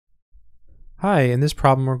Hi, in this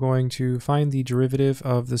problem we're going to find the derivative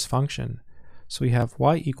of this function. So we have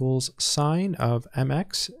y equals sine of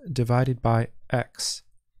mx divided by x.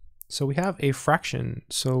 So we have a fraction,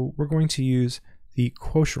 so we're going to use the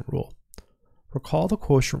quotient rule. Recall the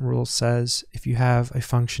quotient rule says if you have a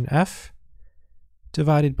function f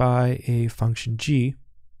divided by a function g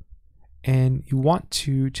and you want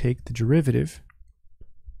to take the derivative,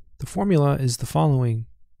 the formula is the following.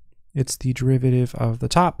 It's the derivative of the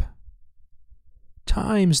top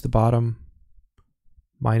times the bottom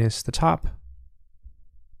minus the top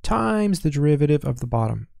times the derivative of the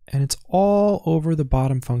bottom. And it's all over the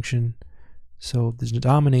bottom function, so the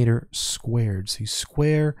denominator squared. So you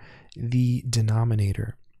square the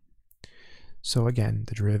denominator. So again,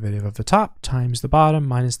 the derivative of the top times the bottom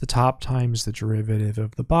minus the top times the derivative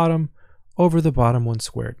of the bottom over the bottom one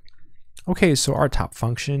squared. Okay, so our top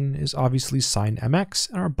function is obviously sine mx,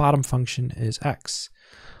 and our bottom function is x.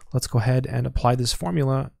 Let's go ahead and apply this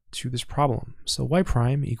formula to this problem. So y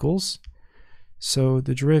prime equals, so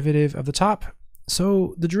the derivative of the top,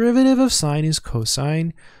 so the derivative of sine is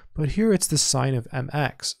cosine, but here it's the sine of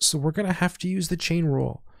mx. So we're going to have to use the chain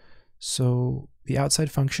rule. So the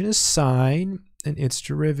outside function is sine, and its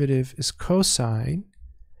derivative is cosine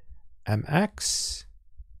mx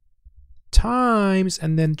times,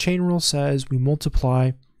 and then chain rule says we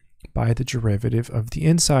multiply by the derivative of the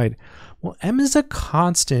inside. Well, m is a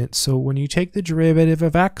constant, so when you take the derivative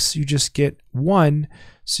of x, you just get 1,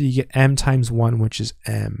 so you get m times 1, which is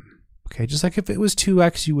m. Okay, just like if it was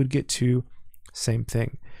 2x, you would get 2, same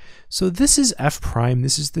thing. So this is f prime,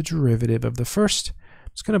 this is the derivative of the first.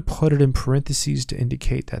 I'm just going to put it in parentheses to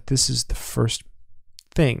indicate that this is the first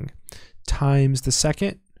thing, times the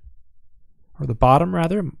second, or the bottom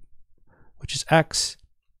rather, which is x,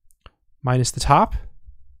 minus the top,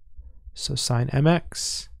 so sine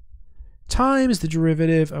mx, times the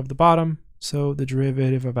derivative of the bottom, so the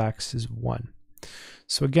derivative of x is 1.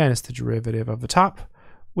 So again, it's the derivative of the top,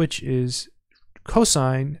 which is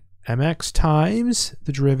cosine mx times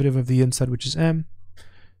the derivative of the inside, which is m,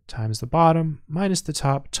 times the bottom, minus the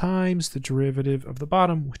top, times the derivative of the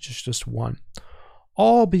bottom, which is just 1.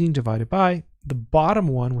 All being divided by the bottom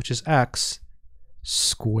one, which is x,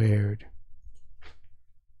 squared.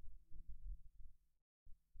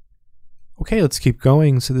 Okay, let's keep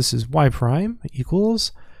going. So this is y prime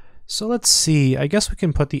equals, so let's see, I guess we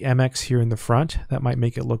can put the mx here in the front. That might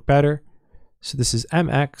make it look better. So this is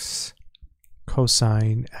mx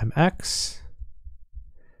cosine mx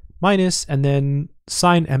minus, and then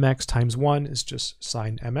sine mx times 1 is just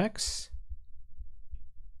sine mx.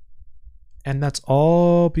 And that's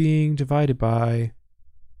all being divided by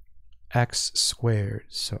x squared.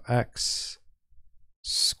 So x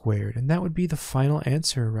squared. And that would be the final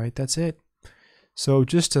answer, right? That's it. So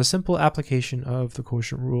just a simple application of the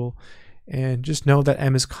quotient rule, and just know that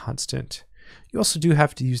m is constant. You also do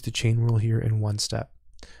have to use the chain rule here in one step.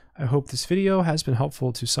 I hope this video has been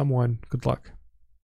helpful to someone. Good luck.